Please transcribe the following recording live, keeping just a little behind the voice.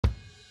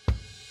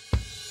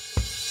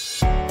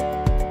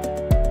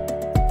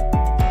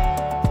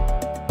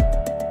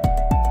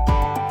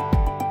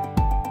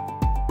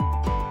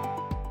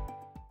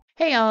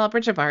Hi all,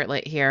 Bridget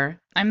Bartlett here.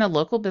 I'm the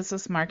local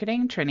business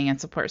marketing, training, and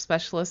support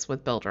specialist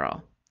with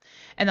Builderall.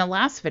 In the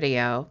last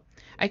video,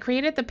 I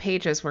created the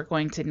pages we're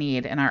going to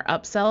need in our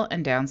upsell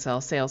and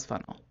downsell sales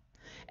funnel.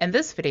 In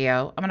this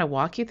video, I'm going to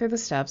walk you through the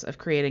steps of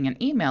creating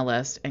an email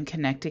list and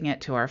connecting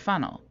it to our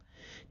funnel.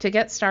 To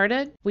get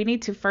started, we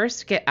need to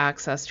first get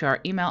access to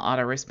our email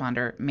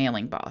autoresponder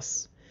mailing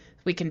boss.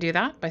 We can do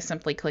that by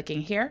simply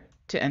clicking here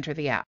to enter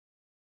the app.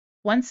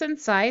 Once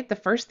inside, the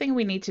first thing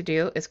we need to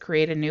do is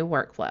create a new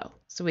workflow.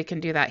 So we can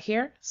do that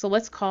here. So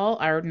let's call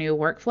our new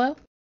workflow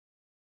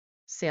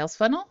sales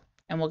funnel,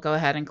 and we'll go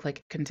ahead and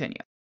click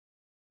continue.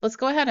 Let's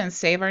go ahead and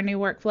save our new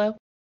workflow.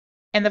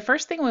 And the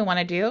first thing we want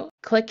to do,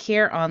 click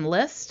here on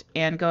list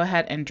and go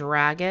ahead and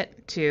drag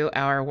it to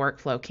our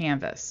workflow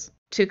canvas.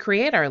 To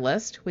create our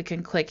list, we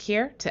can click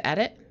here to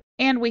edit.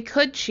 And we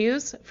could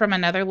choose from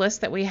another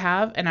list that we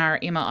have in our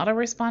email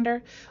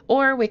autoresponder,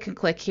 or we can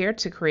click here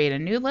to create a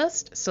new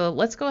list. So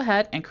let's go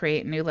ahead and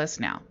create a new list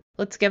now.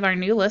 Let's give our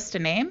new list a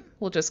name.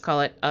 We'll just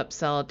call it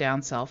upsell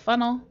downsell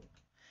funnel.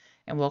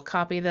 And we'll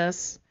copy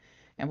this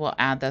and we'll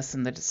add this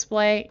in the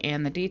display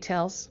and the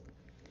details.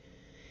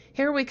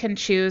 Here we can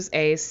choose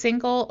a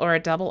single or a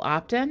double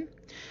opt-in.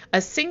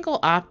 A single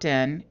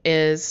opt-in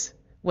is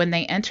when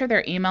they enter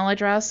their email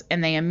address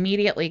and they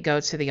immediately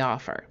go to the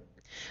offer.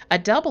 A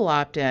double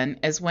opt-in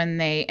is when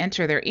they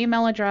enter their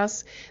email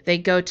address, they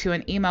go to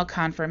an email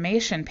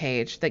confirmation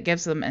page that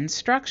gives them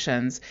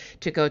instructions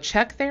to go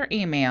check their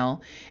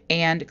email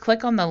and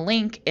click on the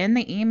link in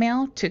the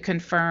email to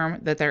confirm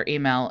that their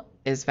email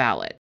is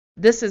valid.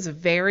 This is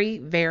very,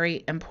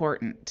 very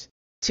important.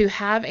 To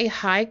have a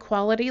high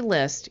quality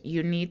list,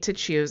 you need to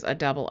choose a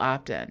double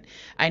opt-in.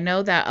 I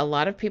know that a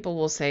lot of people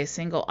will say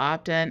single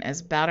opt-in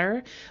is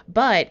better,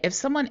 but if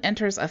someone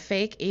enters a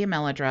fake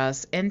email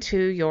address into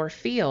your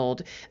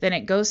field, then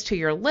it goes to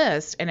your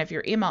list, and if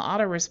your email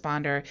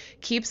autoresponder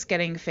keeps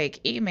getting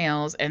fake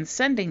emails and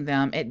sending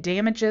them, it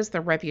damages the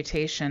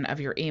reputation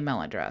of your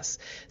email address.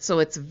 So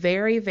it's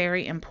very,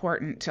 very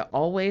important to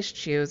always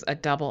choose a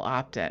double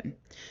opt-in.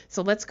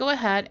 So let's go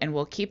ahead and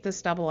we'll keep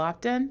this double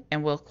opt-in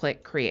and we'll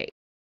click create.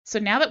 So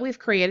now that we've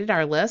created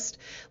our list,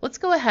 let's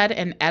go ahead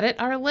and edit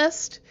our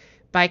list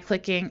by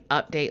clicking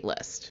Update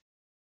List.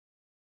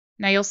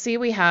 Now you'll see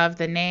we have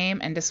the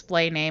name and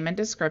display name and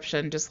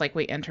description just like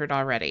we entered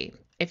already.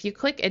 If you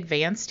click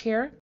Advanced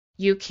here,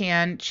 you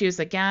can choose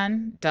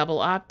again, double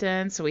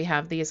opt-in, so we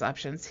have these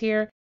options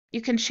here. You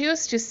can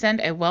choose to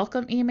send a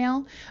welcome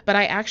email, but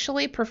I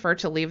actually prefer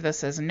to leave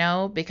this as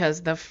no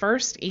because the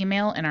first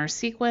email in our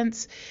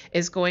sequence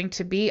is going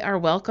to be our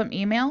welcome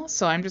email.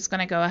 So I'm just going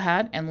to go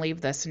ahead and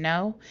leave this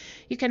no.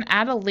 You can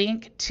add a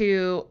link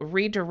to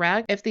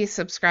redirect if the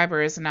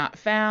subscriber is not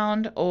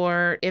found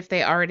or if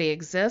they already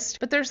exist,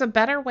 but there's a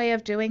better way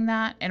of doing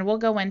that, and we'll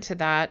go into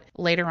that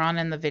later on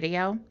in the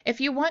video.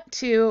 If you want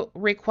to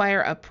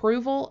require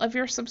approval of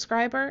your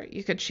subscriber,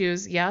 you could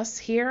choose yes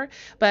here,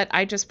 but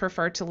I just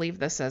prefer to leave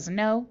this as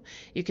no.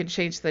 You can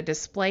change the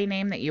display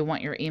name that you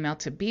want your email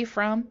to be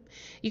from.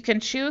 You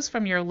can choose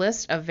from your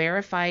list of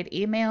verified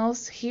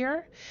emails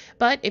here,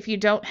 but if you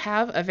don't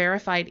have a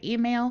verified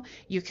email,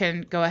 you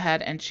can go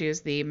ahead and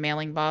choose the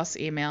mailing boss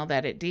email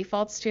that it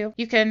defaults to.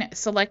 You can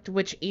select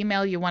which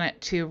email you want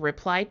it to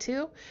reply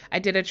to. I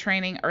did a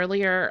training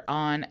earlier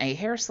on a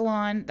hair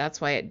salon.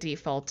 That's why it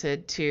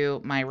defaulted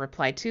to my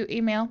reply to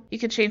email. You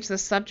can change the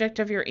subject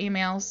of your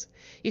emails.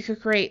 You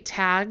could create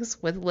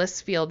tags with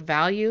list field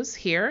values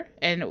here,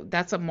 and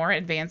that's a more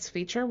advanced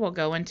feature we'll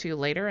go into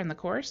later in the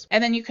course.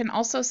 And then you can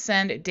also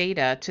send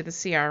data to the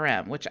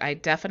CRM, which I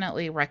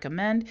definitely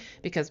recommend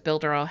because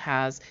Builderall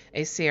has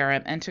a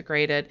CRM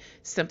integrated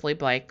simply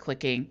by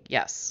clicking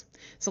yes.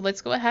 So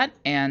let's go ahead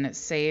and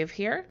save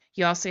here.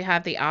 You also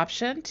have the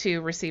option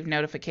to receive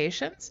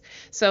notifications.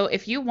 So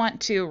if you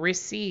want to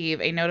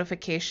receive a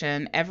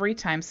notification every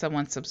time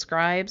someone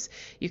subscribes,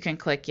 you can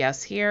click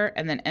yes here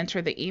and then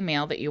enter the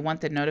email that you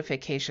want the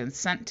notification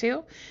sent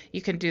to.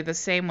 You can do the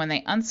same when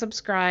they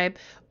unsubscribe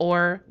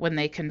or when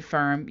they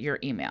confirm your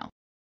email.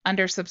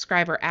 Under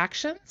subscriber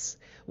actions,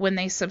 when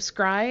they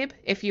subscribe,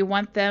 if you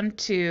want them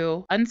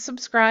to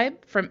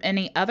unsubscribe from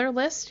any other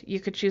list, you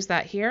could choose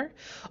that here.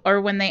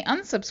 Or when they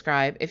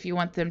unsubscribe, if you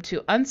want them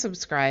to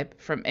unsubscribe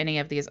from any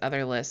of these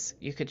other lists,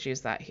 you could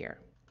choose that here.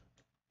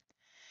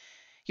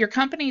 Your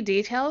company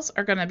details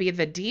are going to be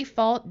the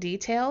default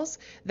details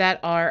that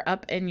are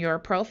up in your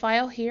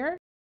profile here.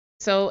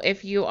 So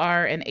if you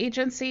are an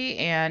agency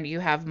and you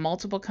have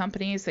multiple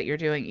companies that you're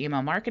doing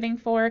email marketing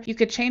for, you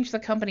could change the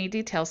company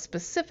details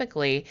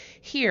specifically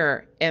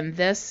here in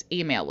this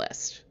email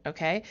list,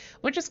 okay?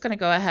 We're just going to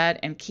go ahead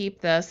and keep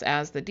this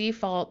as the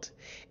default,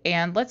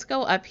 and let's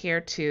go up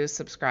here to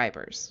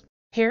subscribers.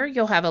 Here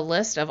you'll have a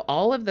list of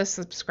all of the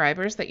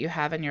subscribers that you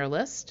have in your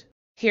list.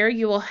 Here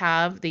you will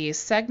have the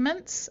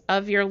segments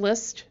of your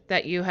list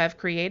that you have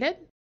created,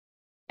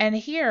 and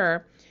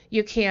here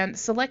you can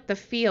select the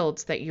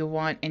fields that you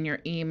want in your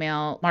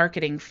email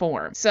marketing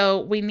form.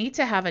 So we need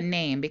to have a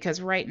name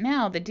because right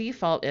now the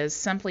default is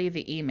simply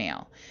the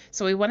email.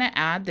 So we want to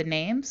add the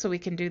name, so we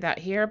can do that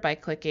here by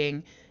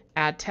clicking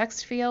Add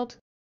Text Field.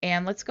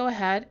 And let's go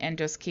ahead and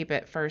just keep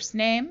it first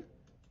name.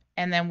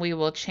 And then we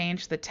will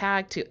change the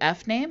tag to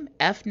fname.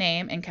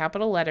 Fname in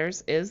capital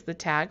letters is the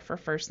tag for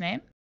first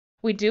name.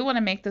 We do want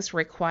to make this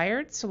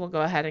required, so we'll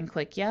go ahead and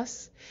click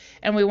yes.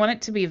 And we want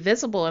it to be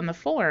visible in the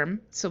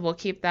form, so we'll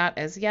keep that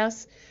as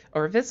yes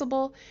or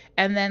visible.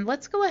 And then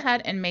let's go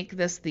ahead and make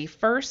this the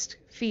first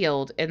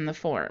field in the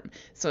form.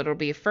 So it'll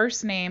be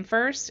first name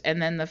first,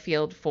 and then the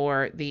field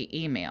for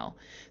the email.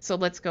 So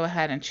let's go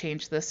ahead and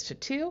change this to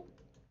 2,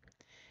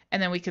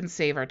 and then we can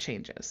save our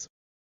changes.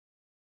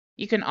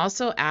 You can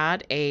also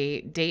add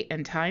a date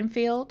and time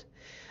field,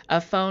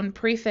 a phone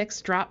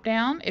prefix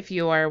drop-down if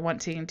you are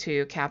wanting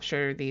to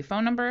capture the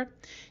phone number.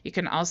 You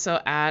can also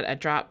add a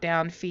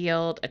drop-down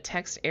field, a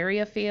text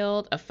area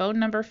field, a phone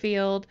number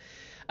field,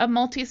 a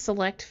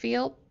multi-select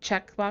field,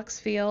 checkbox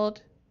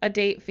field, a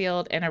date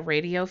field, and a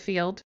radio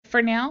field.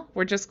 For now,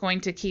 we're just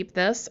going to keep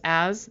this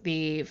as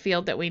the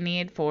field that we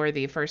need for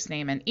the first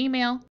name and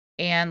email.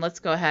 And let's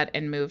go ahead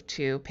and move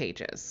to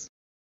pages.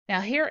 Now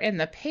here in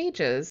the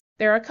pages,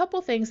 there are a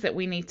couple things that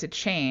we need to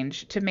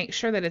change to make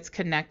sure that it's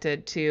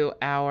connected to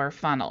our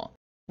funnel.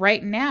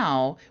 Right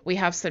now, we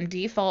have some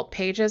default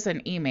pages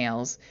and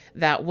emails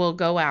that will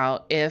go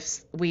out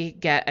if we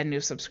get a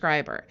new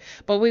subscriber.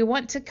 But we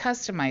want to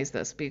customize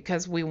this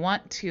because we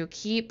want to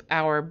keep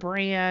our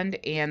brand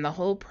and the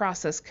whole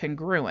process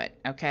congruent,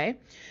 okay?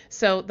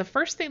 So the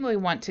first thing we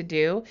want to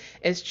do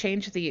is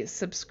change the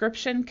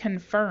subscription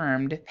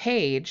confirmed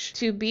page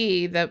to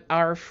be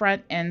our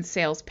front end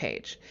sales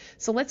page.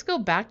 So let's go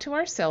back to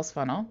our sales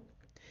funnel.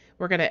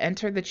 We're going to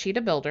enter the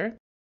Cheetah Builder.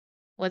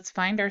 Let's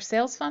find our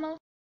sales funnel.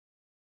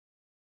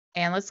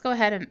 And let's go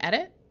ahead and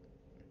edit.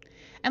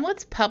 And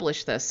let's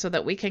publish this so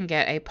that we can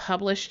get a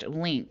published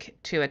link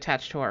to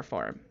attach to our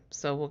form.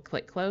 So we'll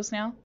click close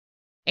now.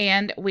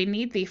 And we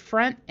need the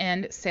front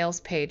end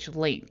sales page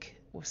link.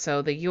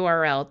 So the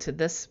URL to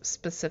this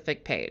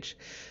specific page.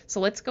 So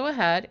let's go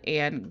ahead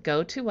and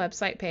go to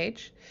website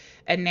page.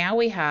 And now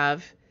we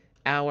have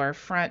our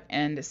front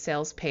end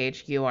sales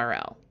page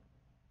URL.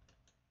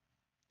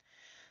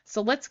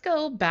 So let's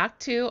go back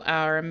to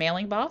our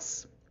mailing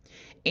boss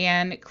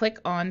and click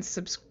on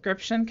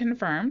subscription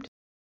confirmed.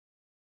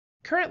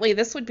 Currently,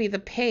 this would be the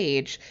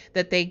page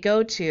that they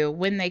go to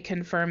when they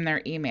confirm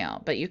their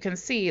email, but you can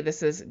see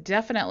this is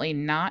definitely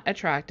not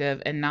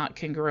attractive and not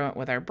congruent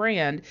with our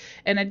brand.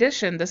 In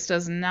addition, this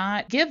does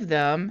not give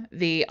them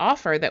the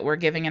offer that we're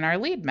giving in our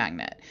lead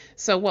magnet.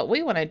 So what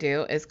we want to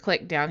do is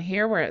click down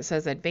here where it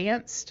says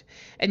advanced,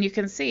 and you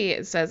can see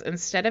it says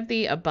instead of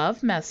the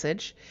above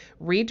message,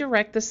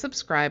 redirect the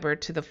subscriber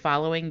to the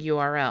following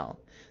URL.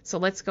 So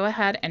let's go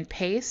ahead and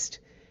paste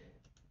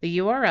the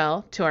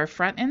URL to our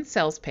front end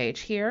sales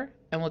page here,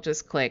 and we'll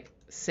just click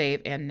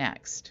save and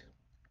next.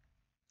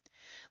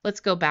 Let's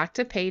go back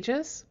to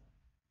pages.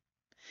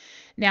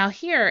 Now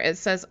here it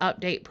says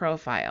update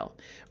profile.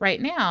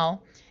 Right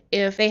now,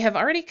 if they have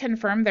already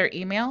confirmed their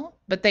email,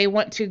 but they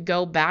want to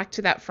go back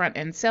to that front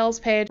end sales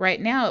page, right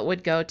now it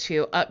would go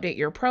to update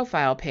your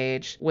profile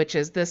page, which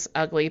is this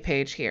ugly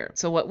page here.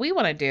 So what we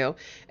want to do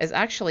is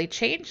actually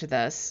change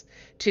this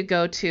to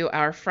go to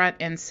our front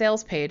end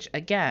sales page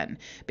again,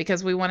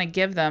 because we want to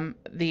give them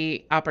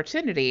the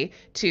opportunity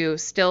to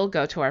still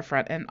go to our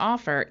front end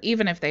offer,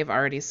 even if they've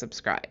already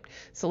subscribed.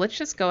 So let's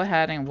just go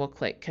ahead and we'll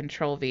click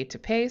Control V to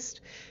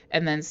paste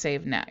and then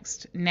save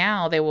next.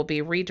 Now they will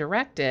be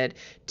redirected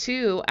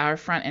to our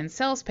front end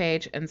sales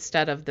page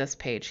instead of this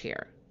page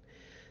here.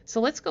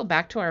 So let's go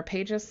back to our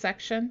pages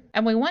section,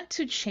 and we want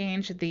to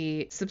change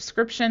the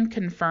subscription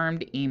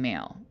confirmed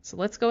email. So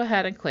let's go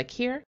ahead and click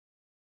here.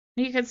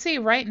 You can see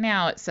right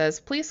now it says,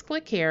 please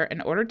click here in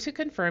order to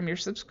confirm your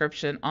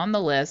subscription on the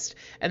list,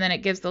 and then it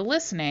gives the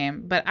list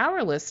name, but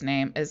our list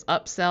name is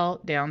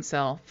upsell,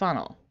 downsell,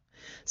 funnel.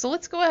 So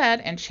let's go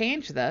ahead and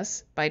change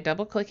this by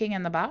double clicking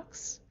in the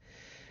box,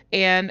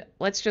 and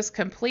let's just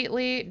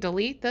completely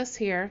delete this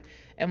here,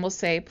 and we'll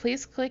say,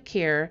 please click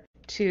here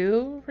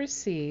to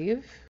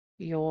receive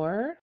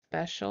your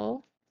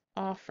special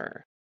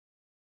offer.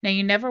 Now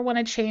you never want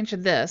to change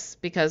this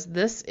because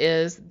this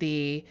is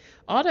the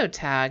auto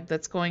tag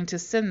that's going to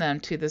send them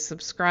to the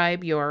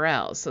subscribe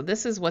URL. So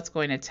this is what's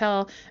going to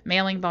tell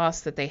Mailing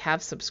Boss that they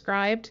have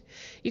subscribed.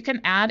 You can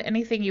add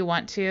anything you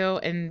want to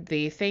in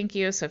the thank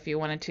you. So if you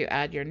wanted to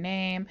add your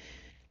name,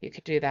 you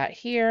could do that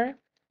here.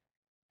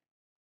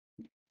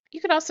 You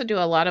could also do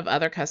a lot of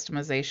other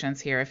customizations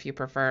here if you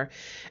prefer.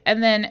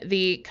 And then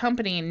the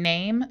company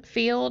name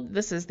field,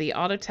 this is the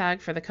auto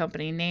tag for the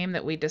company name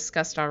that we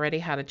discussed already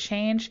how to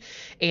change.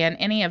 And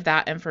any of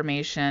that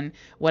information,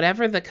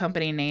 whatever the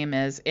company name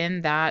is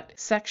in that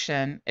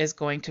section, is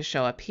going to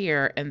show up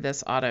here in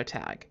this auto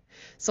tag.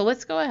 So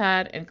let's go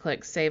ahead and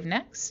click Save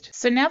Next.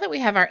 So now that we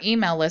have our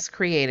email list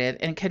created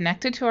and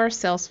connected to our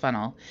sales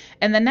funnel,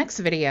 in the next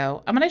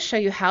video, I'm going to show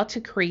you how to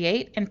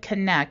create and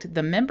connect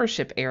the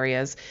membership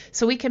areas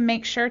so we can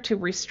make sure to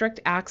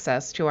restrict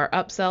access to our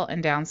upsell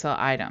and downsell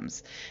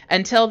items.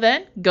 Until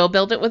then, go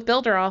build it with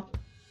Builderall.